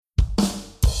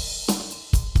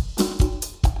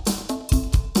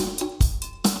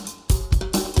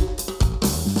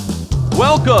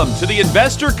Welcome to the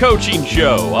Investor Coaching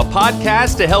Show, a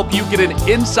podcast to help you get an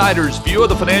insider's view of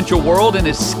the financial world and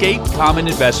escape common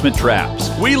investment traps.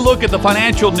 We look at the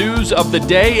financial news of the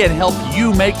day and help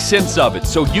you make sense of it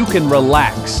so you can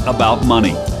relax about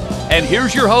money. And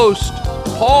here's your host,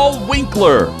 Paul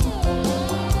Winkler.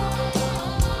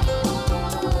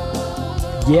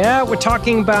 Yeah, we're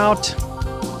talking about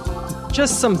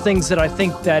just some things that I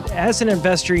think that as an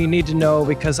investor you need to know,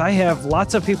 because I have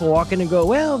lots of people walk in and go,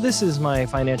 well, this is my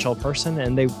financial person,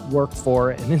 and they work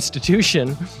for an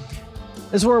institution.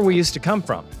 This is where we used to come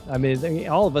from. I mean,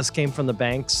 all of us came from the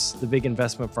banks, the big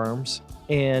investment firms,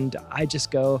 and I just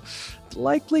go, the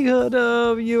likelihood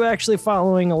of you actually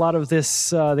following a lot of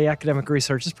this, the academic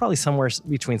research is probably somewhere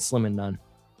between slim and none.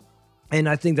 And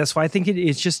I think that's why I think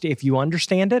it's just, if you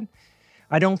understand it,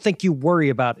 I don't think you worry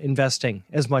about investing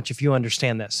as much if you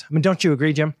understand this. I mean, don't you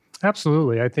agree, Jim?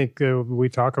 Absolutely. I think we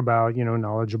talk about,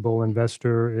 knowledgeable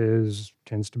investor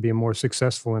tends to be a more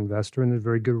successful investor, and there's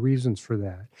very good reasons for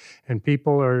that. And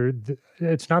people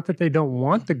it's not that they don't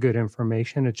want the good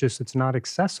information, it's just it's not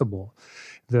accessible.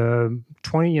 You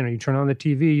turn on the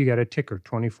TV, you got a ticker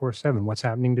 24/7. What's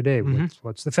happening today? Mm-hmm.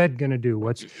 What's the Fed going to do?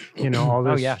 What's, all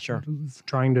this. Oh, yeah, sure.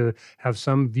 Trying to have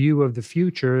some view of the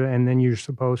future, and then you're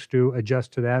supposed to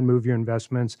adjust to that, move your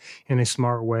investments in a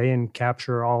smart way and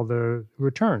capture all the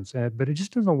returns. But it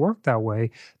just doesn't work that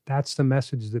way. That's the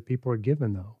message that people are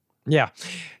given, though. Yeah.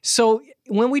 So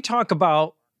when we talk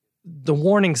about the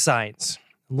warning signs,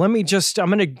 I'm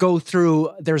going to go through,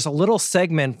 there's a little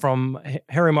segment from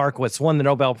Harry Markowitz, won the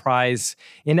Nobel Prize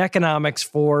in economics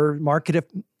for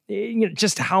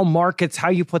just how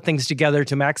you put things together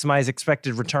to maximize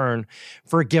expected return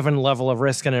for a given level of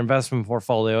risk in an investment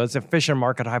portfolio. It's efficient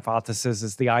market hypothesis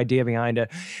is the idea behind it.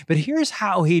 But here's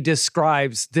how he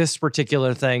describes this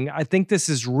particular thing. I think this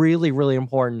is really, really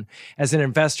important as an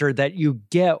investor that you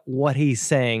get what he's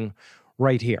saying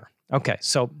right here. Okay,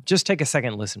 so just take a second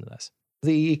and listen to this.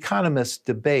 The economists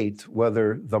debate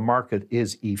whether the market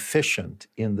is efficient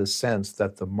in the sense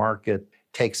that the market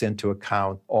takes into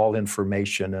account all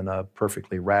information in a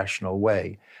perfectly rational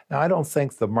way. Now, I don't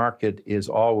think the market is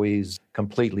always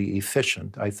completely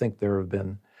efficient. I think there have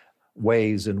been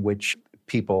ways in which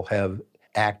people have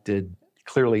acted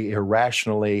clearly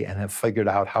irrationally and have figured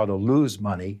out how to lose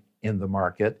money in the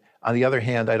market. On the other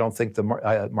hand, I don't think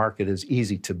the market is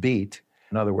easy to beat.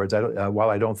 In other words, while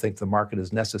I don't think the market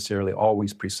is necessarily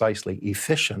always precisely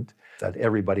efficient, that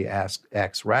everybody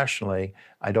acts rationally,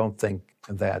 I don't think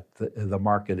that the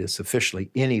market is sufficiently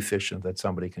inefficient that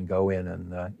somebody can go in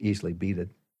and easily beat it.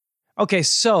 Okay,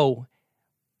 so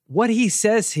what he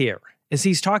says here is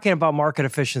he's talking about market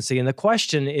efficiency, and the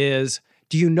question is,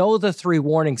 do you know the three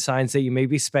warning signs that you may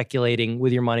be speculating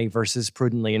with your money versus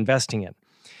prudently investing it?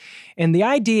 And the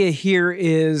idea here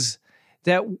is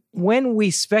that when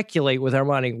we speculate with our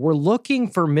money, we're looking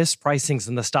for mispricings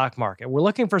in the stock market. We're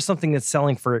looking for something that's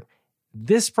selling for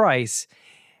this price,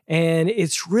 and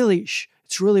it's really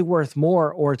worth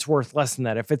more, or it's worth less than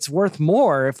that. If it's worth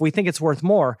more, if we think it's worth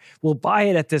more, we'll buy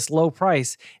it at this low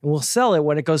price, and we'll sell it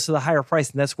when it goes to the higher price,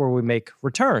 and that's where we make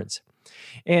returns.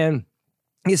 And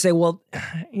you say, well,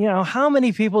 how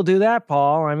many people do that,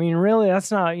 Paul? I mean, really,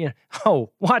 that's not,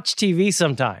 watch TV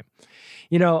sometime.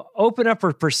 Open up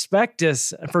a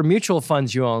prospectus for mutual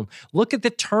funds you own. Look at the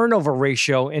turnover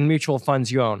ratio in mutual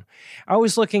funds you own. I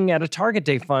was looking at a target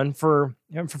date fund for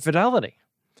Fidelity.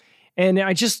 And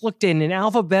I just looked in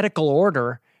alphabetical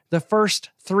order, the first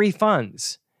four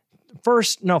funds,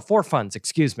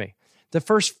 excuse me. The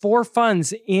first four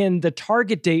funds in the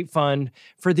target date fund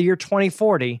for the year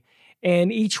 2040,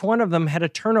 and each one of them had a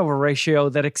turnover ratio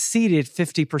that exceeded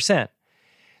 50%.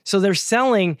 So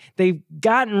they've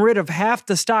gotten rid of half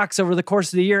the stocks over the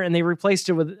course of the year, and they replaced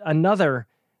it with another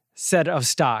set of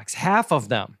stocks, half of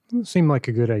them. It seemed like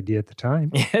a good idea at the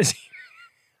time. Yes.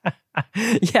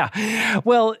 Yeah.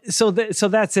 Well, so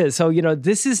that's it. So,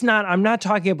 this is I'm not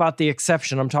talking about the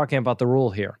exception. I'm talking about the rule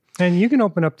here. And you can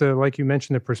open up like you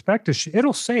mentioned, the prospectus.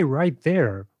 It'll say right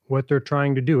there what they're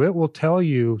trying to do. It will tell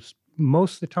you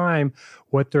most of the time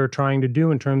what they're trying to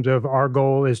do in terms of our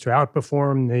goal is to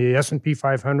outperform the S&P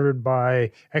 500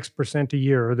 by X percent a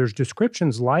year. Or there's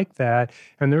descriptions like that,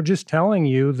 and they're just telling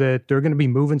you that they're going to be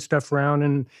moving stuff around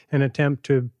in an attempt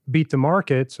to beat the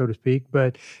market, so to speak.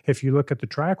 But if you look at the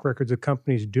track records of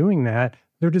companies doing that,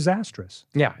 they're disastrous.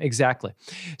 Yeah, exactly.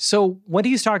 So what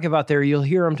he's talking about there, you'll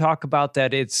hear him talk about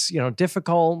that it's,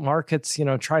 difficult markets,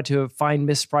 try to find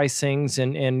mispricings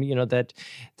and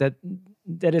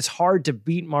that it's hard to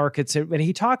beat markets. And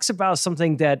he talks about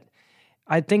something that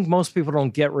I think most people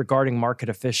don't get regarding market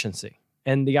efficiency.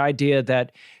 and the idea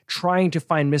that trying to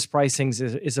find mispricings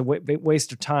is a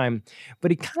waste of time.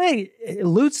 But he kind of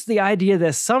alludes to the idea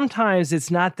that sometimes it's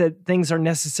not that things are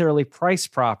necessarily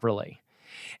priced properly.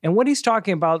 And what he's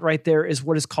talking about right there is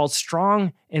what is called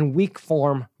strong and weak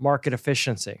form market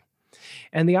efficiency.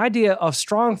 And the idea of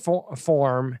strong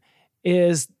form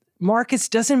is markets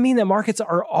doesn't mean that markets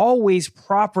are always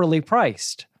properly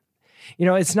priced.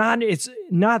 It's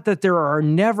not that there are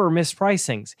never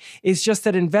mispricings. It's just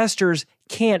that investors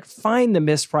can't find the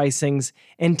mispricings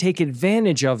and take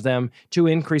advantage of them to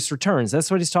increase returns. That's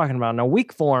what he's talking about. Now,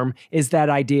 weak form is that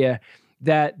idea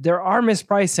that there are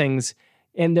mispricings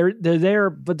and they're there,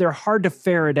 but they're hard to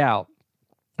ferret out.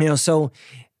 So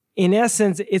in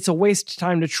essence, it's a waste of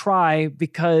time to try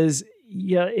because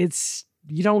you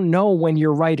don't know when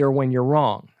you're right or when you're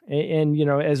wrong. And,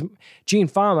 as Gene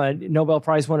Fama, Nobel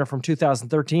Prize winner from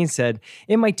 2013 said,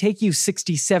 it might take you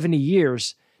 60, 70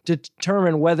 years to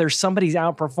determine whether somebody's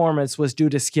outperformance was due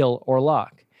to skill or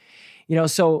luck.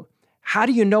 So how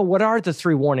do you know what are the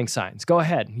 3 warning signs? Go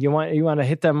ahead. You want to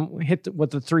hit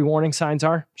what the 3 warning signs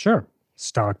are? Sure.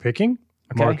 Stock picking,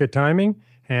 market timing,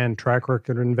 and track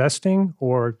record investing,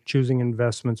 or choosing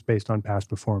investments based on past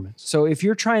performance. So if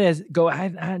you're trying to go,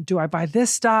 do I buy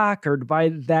this stock or buy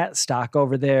that stock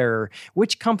over there? Or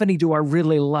which company do I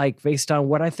really like based on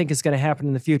what I think is going to happen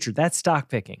in the future? That's stock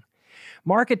picking.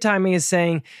 Market timing is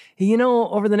saying,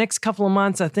 over the next couple of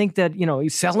months, I think that, you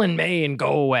sell in May and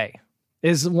go away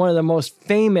is one of the most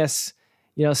famous,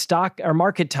 stock or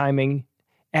market timing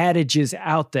adages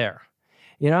out there.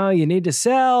 You need to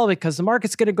sell because the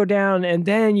market's going to go down, and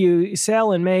then you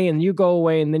sell in May and you go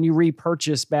away, and then you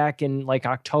repurchase back in like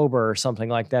October or something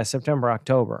like that, September,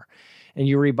 October, and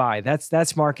you rebuy.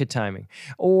 That's market timing.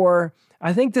 Or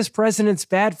I think this president's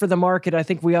bad for the market. I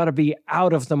think we ought to be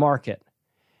out of the market.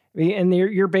 And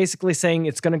you're basically saying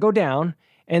it's going to go down,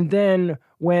 and then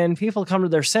when people come to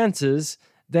their senses,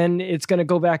 then it's going to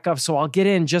go back up. So I'll get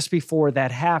in just before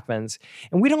that happens.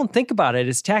 And we don't think about it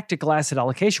as tactical asset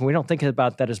allocation. We don't think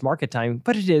about that as market timing,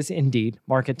 but it is indeed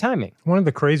market timing. One of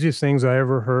the craziest things I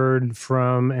ever heard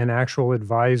from an actual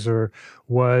advisor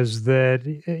was that,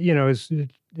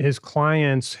 his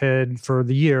clients had for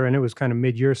the year, and it was kind of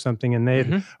mid-year something, and they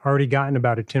had already gotten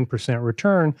about a 10%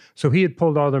 return. So he had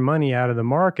pulled all their money out of the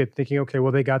market thinking, okay,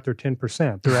 well, they got their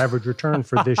 10%, their average return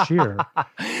for this year.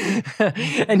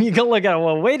 And you can look at it,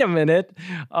 well, wait a minute.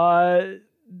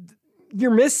 You're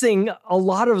missing a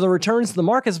lot of the returns of the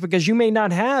markets because you may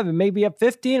not have. It may be up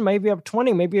 15, maybe up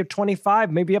 20, maybe up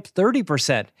 25, maybe up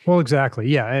 30%. Well, exactly.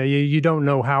 Yeah. You don't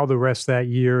know how the rest of that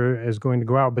year is going to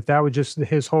go out, but that was just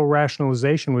his whole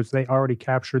rationalization was they already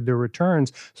captured their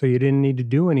returns, so you didn't need to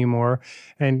do anymore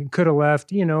and could have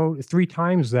left, 3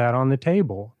 times that on the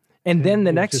table. And then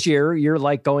the next year, you're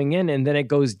like going in and then it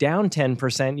goes down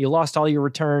 10%. You lost all your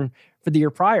return for the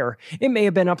year prior. It may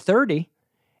have been up 30.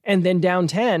 And then down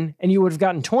 10, and you would have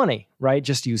gotten 20, right?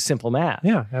 Just use simple math.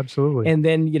 Yeah, absolutely. And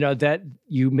then, that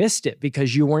you missed it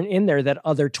because you weren't in there that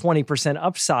other 20%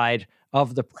 upside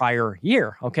of the prior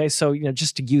year. Okay. So,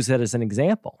 just to use that as an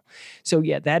example. So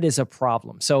yeah, that is a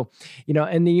problem. So,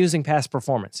 and then using past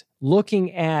performance,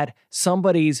 looking at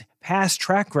somebody's past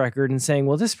track record and saying,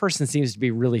 well, this person seems to be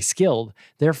really skilled.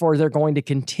 Therefore, they're going to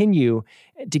continue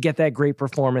to get that great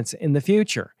performance in the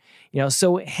future.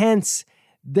 So hence,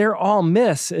 they're all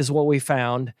myths is what we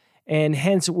found. And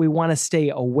hence we want to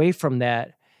stay away from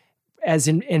that as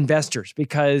investors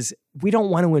because we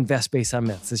don't want to invest based on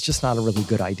myths. It's just not a really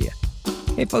good idea.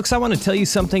 Hey folks, I want to tell you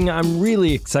something I'm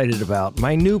really excited about.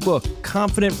 My new book,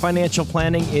 Confident Financial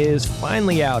Planning, is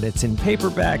finally out. It's in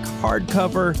paperback,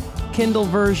 hardcover, Kindle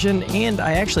version, and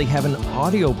I actually have an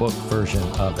audiobook version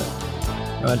of it.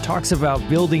 It talks about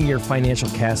building your financial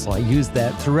castle. I use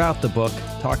that throughout the book,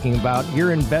 talking about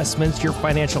your investments. Your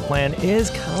financial plan is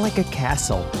kind of like a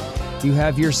castle. You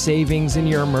have your savings and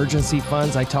your emergency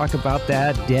funds. I talk about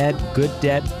that, debt, good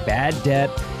debt, bad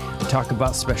debt. I talk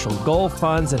about special goal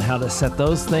funds and how to set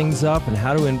those things up and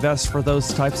how to invest for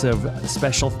those types of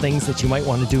special things that you might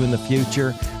want to do in the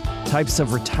future. Types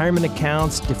of retirement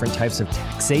accounts, different types of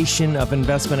taxation of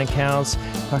investment accounts.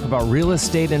 Talk about real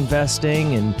estate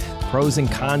investing and pros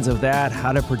and cons of that,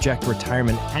 how to project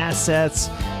retirement assets,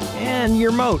 and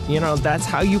your moat. That's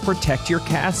how you protect your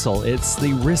castle. It's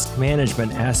the risk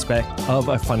management aspect of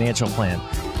a financial plan.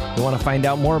 You want to find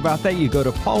out more about that? You go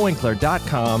to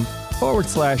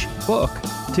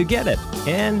paulwinkler.com/book to get it.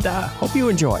 And hope you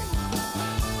enjoy.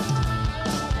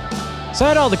 So I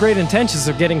had all the great intentions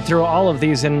of getting through all of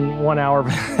these in 1 hour,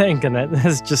 but thinking that this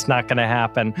is just not going to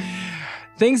happen.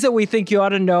 Things that we think you ought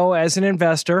to know as an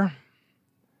investor.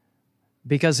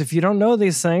 Because if you don't know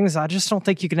these things, I just don't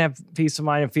think you can have peace of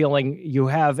mind and feeling you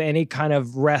have any kind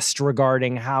of rest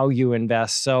regarding how you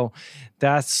invest. So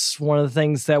that's one of the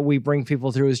things that we bring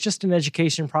people through is just an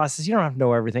education process. You don't have to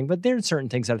know everything, but there are certain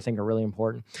things that I think are really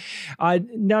important.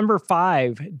 Number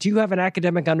 5, do you have an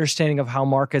academic understanding of how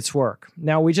markets work?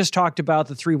 Now, we just talked about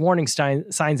the 3 warning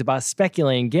signs about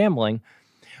speculating and gambling.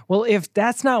 Well, if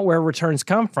that's not where returns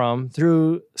come from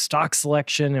through stock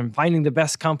selection and finding the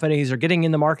best companies or getting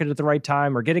in the market at the right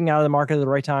time or getting out of the market at the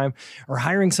right time or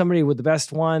hiring somebody with the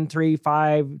best 1, 3,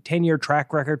 5, 10-year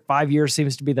track record, 5 years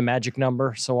seems to be the magic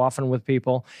number so often with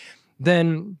people,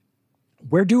 then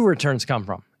where do returns come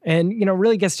from? And,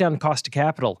 really gets down to cost of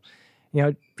capital.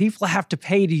 People have to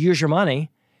pay to use your money.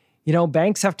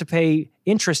 Banks have to pay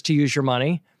interest to use your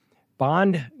money.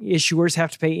 Bond issuers have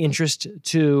to pay interest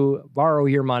to borrow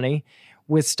your money.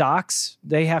 With stocks,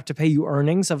 they have to pay you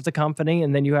earnings of the company,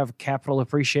 and then you have capital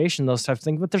appreciation, those types of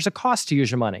things. But there's a cost to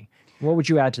use your money. What would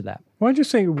you add to that? Well, I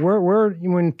just say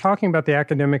when talking about the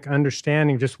academic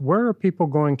understanding, just where are people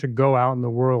going to go out in the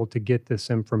world to get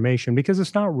this information? Because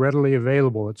it's not readily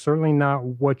available. It's certainly not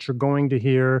what you're going to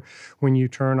hear when you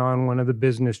turn on one of the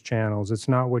business channels. It's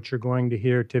not what you're going to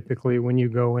hear typically when you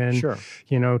go in,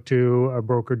 to a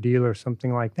broker dealer or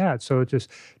something like that. So it's just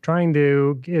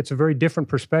it's a very different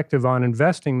perspective on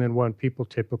investing than what people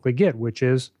typically get, which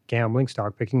is gambling,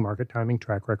 stock picking, market timing,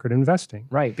 track record investing.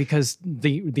 Right, because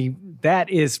that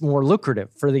is more lucrative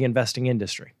for the investing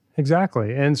industry.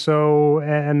 Exactly. And so,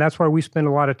 and that's why we spend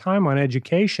a lot of time on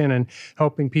education and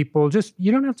helping people.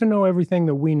 You don't have to know everything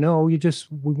that we know. We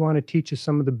want to teach you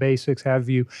some of the basics, have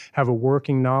you have a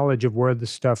working knowledge of where the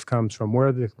stuff comes from,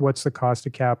 what's the cost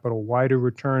of capital, why do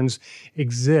returns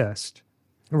exist.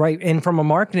 Right. And from a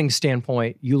marketing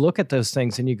standpoint, you look at those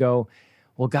things and you go,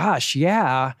 well, gosh,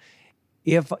 yeah,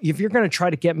 if you're going to try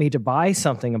to get me to buy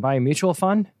something and buy a mutual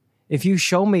fund, if you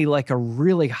show me like a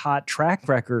really hot track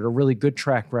record, a really good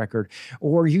track record,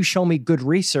 or you show me good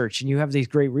research and you have these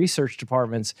great research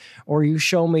departments, or you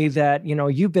show me that,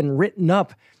 you've been written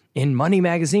up in Money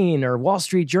Magazine or Wall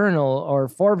Street Journal or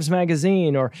Forbes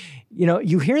Magazine, or,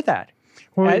 you hear that.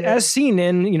 Well, as seen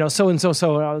in,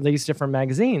 so these different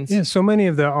magazines. Yeah, so many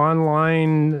of the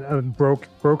online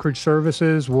brokerage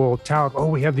services will tout,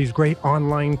 we have these great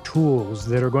online tools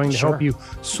that are going to help you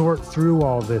sort through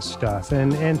all this stuff.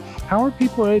 And how are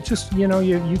people, it's just, you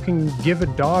can give a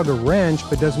dog a wrench,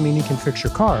 but doesn't mean you can fix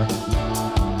your car.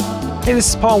 Hey, this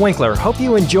is Paul Winkler. Hope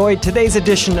you enjoyed today's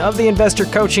edition of the Investor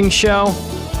Coaching Show.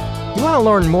 You want to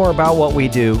learn more about what we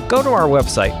do, go to our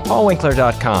website,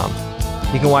 paulwinkler.com.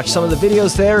 You can watch some of the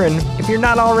videos there, and if you're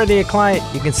not already a client,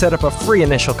 you can set up a free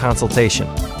initial consultation.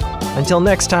 Until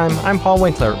next time, I'm Paul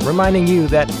Winkler, reminding you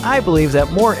that I believe that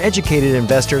more educated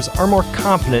investors are more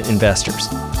confident investors,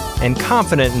 and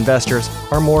confident investors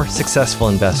are more successful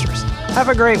investors. Have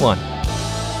a great one.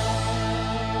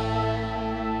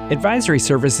 Advisory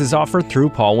services offered through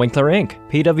Paul Winkler, Inc.,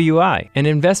 PWI, an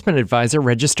investment advisor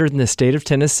registered in the state of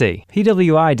Tennessee.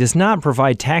 PWI does not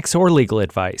provide tax or legal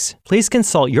advice. Please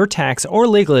consult your tax or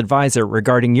legal advisor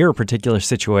regarding your particular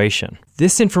situation.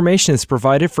 This information is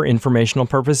provided for informational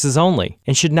purposes only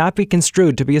and should not be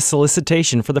construed to be a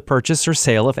solicitation for the purchase or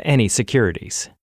sale of any securities.